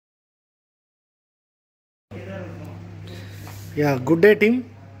Yeah, good day team.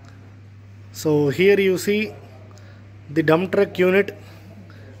 So here you see the dump truck unit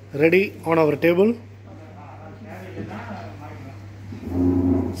ready on our table.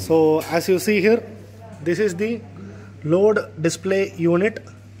 So as you see here, this is the load display unit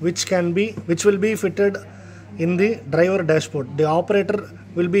which will be fitted in the driver dashboard. The operator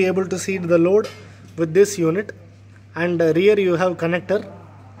will be able to see the load with this unit, and rear you have connector.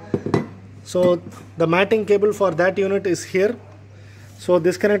 So the matting cable for that unit is here. So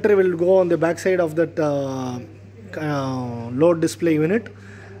this connector will go on the back side of that load display unit,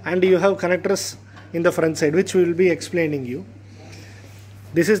 and you have connectors in the front side which we will be explaining you.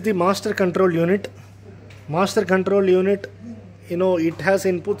 This is the master control unit. Master control unit, it has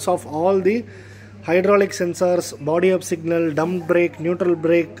inputs of all the hydraulic sensors, body up signal, dump brake, neutral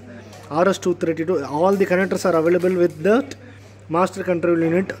brake, RS-232. All the connectors are available with that master control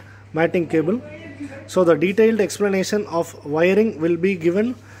unit matting cable. So the detailed explanation of wiring will be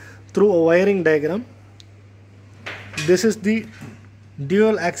given through a wiring diagram. This is the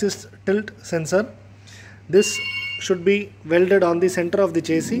dual axis tilt sensor. This should be welded on the center of the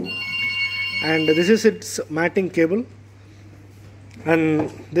chassis, and this is its matting cable.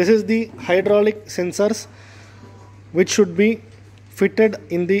 And this is the hydraulic sensors which should be fitted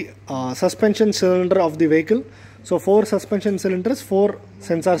in the suspension cylinder of the vehicle. So 4 suspension cylinders, 4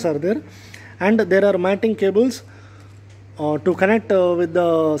 sensors are there, and there are matting cables to connect with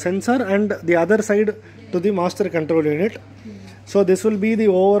the sensor and the other side to the master control unit. So this will be the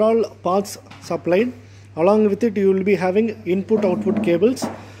overall paths supplied. Along with it, you will be having input output cables.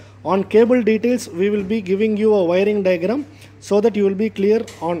 On cable details, we will be giving you a wiring diagram so that you will be clear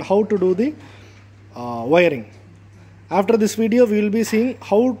on how to do the wiring. After this video, we will be seeing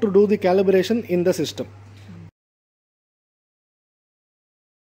how to do the calibration in the system.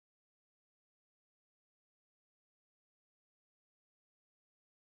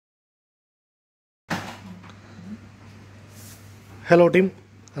 Hello team.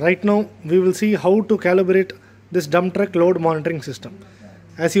 Right now we will see how to calibrate this dump truck load monitoring system.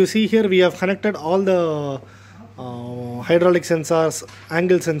 As you see here, we have connected all the hydraulic sensors,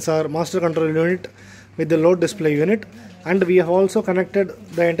 angle sensor, master control unit with the load display unit, and we have also connected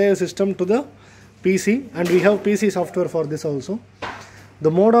the entire system to the PC, and we have PC software for this also. The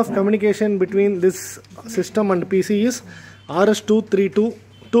mode of communication between this system and PC is RS-232 to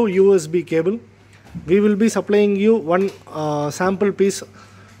USB cable. We will be supplying you one sample piece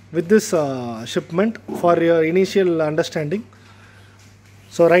with this shipment for your initial understanding.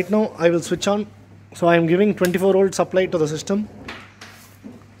 So right now I will switch on. So I am giving 24 volt supply to the system.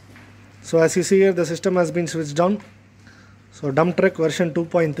 So as you see here, the system has been switched on. So dump truck version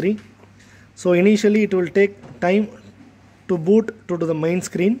 2.3. So initially it will take time to boot to the main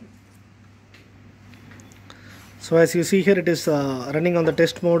screen. So as you see here, it is running on the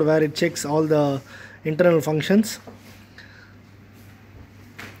test mode where it checks all the internal functions.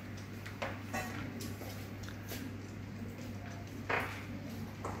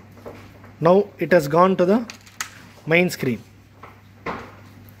 Now it has gone to the main screen.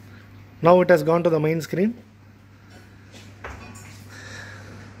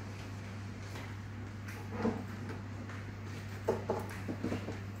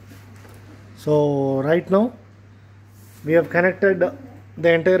 So right now we have connected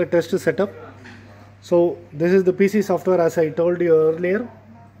the entire test setup. So this is the PC software as I told you earlier.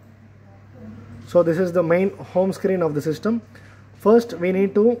 So this is the main home screen of the system. First we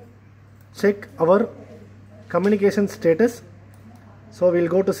need to check our communication status. So we'll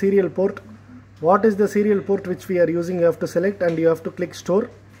go to serial port. What is the serial port which we are using? You have to select and you have to click store.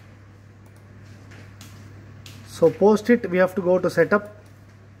 So post it, we have to go to setup.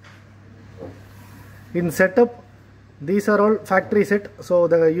 In setup, these are all factory set. So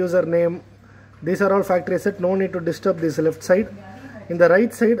the username, these are all factory set. No need to disturb this left side. In the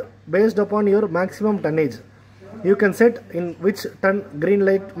right side, based upon your maximum tonnage, you can set in which ton green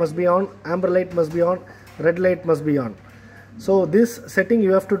light must be on, amber light must be on, red light must be on. So this setting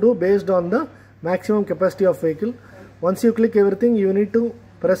you have to do based on the maximum capacity of vehicle. Once you click everything, you need to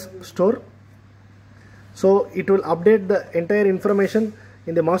press store. So it will update the entire information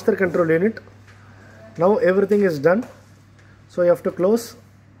in the master control unit. Now everything is done. So you have to close.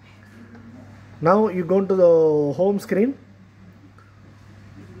 Now you go to the home screen,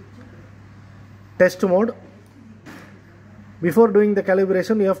 test mode. Before doing the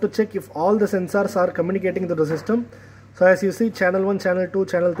calibration, you have to check if all the sensors are communicating to the system. So as you see, channel 1, channel 2,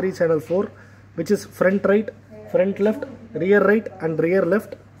 channel 3, channel 4, which is front right, front left, rear right and rear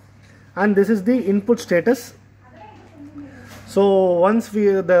left. And this is the input status. So once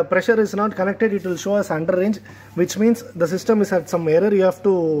the pressure is not connected, it will show as under range, which means the system is at some error. You have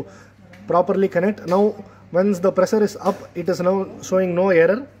to properly connect. Now once the pressure is up, it is now showing no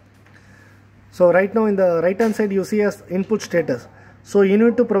error. So right now in the right hand side you see as input status. So you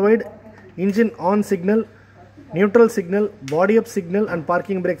need to provide engine on signal, neutral signal, body up signal and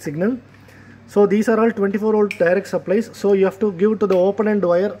parking brake signal. So these are all 24 volt direct supplies. So you have to give to the open end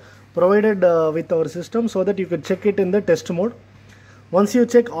wire provided with our system, so that you can check it in the test mode. Once you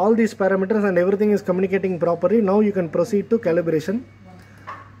check all these parameters and everything is communicating properly, now you can proceed to calibration.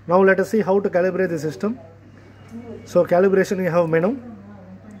 Now let us see how to calibrate the system. So calibration, you have menu.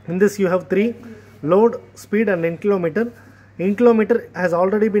 In this you have 3: load, speed and inclinometer. Inclinometer has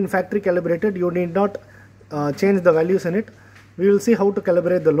already been factory calibrated. You need not change the values in it. We will see how to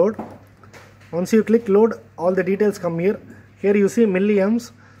calibrate the load. Once you click load, all the details come here. Here you see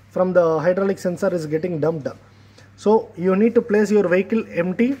milliamps from the hydraulic sensor is getting dumped. So you need to place your vehicle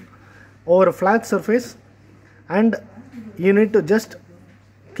empty over a flat surface, and you need to just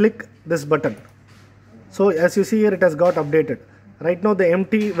click this button. So as you see here, it has got updated. Right now the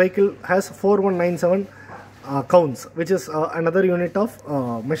empty vehicle has 4197 counts, which is another unit of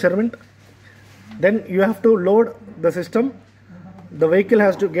measurement. Then you have to load the system. The vehicle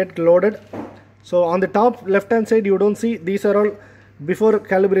has to get loaded. So on the top left hand side you don't see, these are all before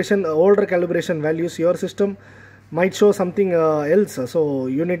calibration, older calibration values. Your system might show something else, so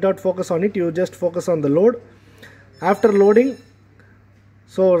you need not focus on it, you just focus on the load. After loading,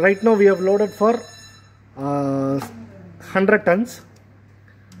 so right now we have loaded for 100 tons.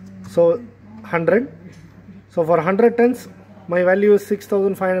 So 100. So for 100 tons my value is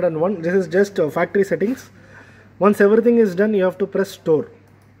 6501. This is just factory settings. Once everything is done, you have to press store.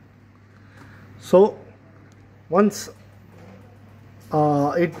 So once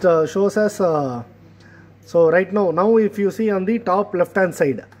it shows us, so right now if you see on the top left hand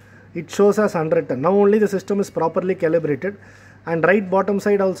side, it shows us 100 ton. Now only the system is properly calibrated. And right bottom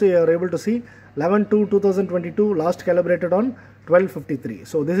side also you are able to see 11/2/2022 last calibrated on 12:53.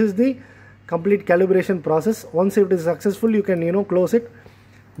 So this is the complete calibration process. Once it is successful, you can close it.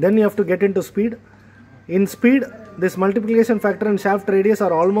 Then you have to get into speed. In speed, this multiplication factor and shaft radius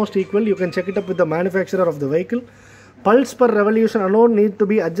are almost equal. You can check it up with the manufacturer of the vehicle. Pulse per revolution alone need to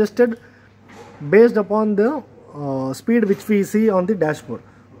be adjusted based upon the speed which we see on the dashboard.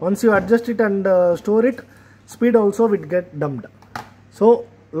 Once you adjust it and store it, speed also will get dumped. So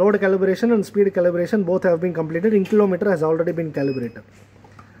load calibration and speed calibration both have been completed. Inclinometer has already been calibrated.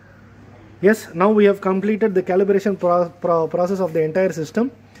 Yes, now we have completed the calibration process of the entire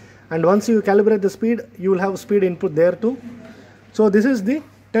system. And once you calibrate the speed, you will have speed input there too. So this is the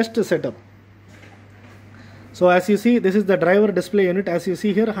test setup. So as you see, this is the driver display unit. As you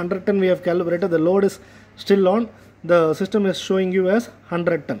see here, 100 ton we have calibrated. The load is still on. The system is showing you as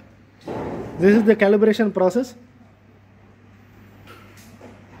 100 ton. This is the calibration process.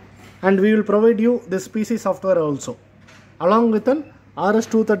 And we will provide you this PC software also, along with an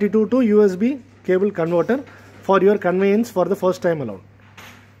RS-232 to USB cable converter for your convenience for the first time alone.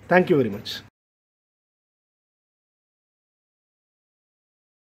 Thank you very much.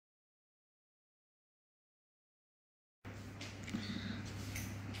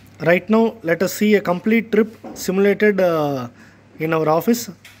 Right now, let us see a complete trip simulated in our office.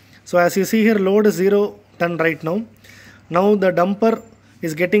 So as you see here, load is 0 ton right now. Now the dumper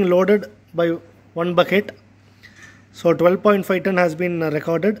is getting loaded by one bucket. So 12.5 ton has been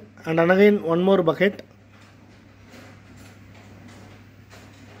recorded, and again one more bucket.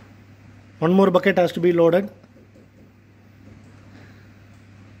 One more bucket has to be loaded.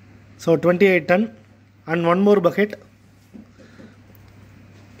 So 28 ton, and one more bucket.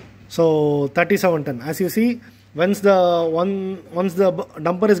 So 37 ton. As you see, once the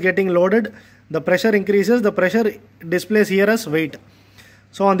dumper is getting loaded, the pressure increases. The pressure displays here as weight.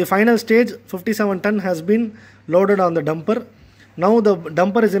 So on the final stage, 57 ton has been loaded on the dumper. Now the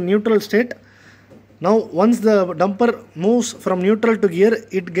dumper is in neutral state. Now once the dumper moves from neutral to gear,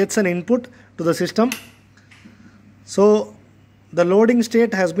 it gets an input to the system. So the loading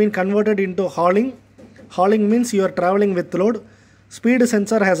state has been converted into hauling. Hauling means you are traveling with load. Speed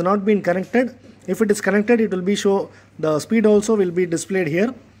sensor has not been connected. If it is connected, it will be the speed also will be displayed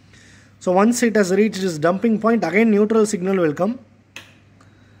here. So once it has reached its dumping point, again neutral signal will come.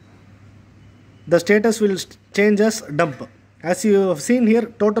 The status will change as dump. As you have seen here,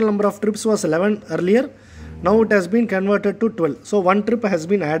 total number of trips was 11 earlier. Now it has been converted to 12. So one trip has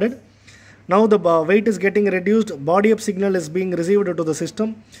been added. Now the weight is getting reduced. Body up signal is being received to the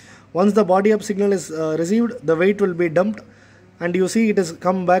system. Once the body up signal is received, the weight will be dumped. And you see it has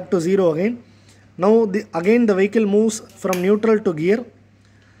come back to 0 again. Now again the vehicle moves from neutral to gear.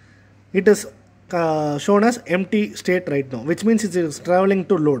 It is shown as empty state right now, which means it is traveling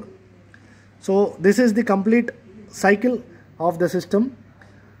to load. So this is the complete cycle of the system,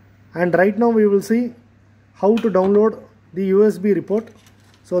 and right now we will see how to download the USB report.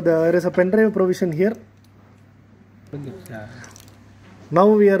 So there is a pen drive provision here. Now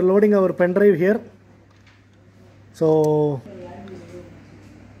we are loading our pen drive here. So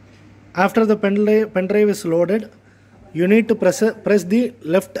after the pen drive is loaded, you need to press the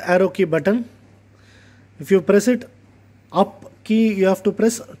left arrow key button. If you press it, up key you have to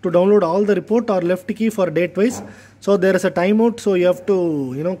press to download all the report, or left key for date wise. So there is a timeout, so you have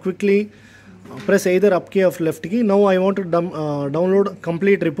to quickly press either up key or left key. Now I want to download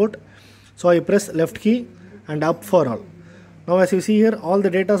complete report, so I press left key and up for all. Now as you see here, all the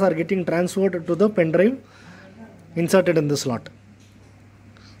data are getting transferred to the pen drive inserted in the slot.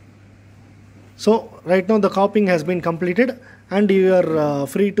 So right now the copying has been completed, and you are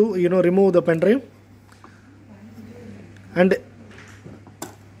free to remove the pen drive and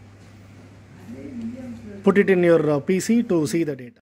put it in your PC to see the data.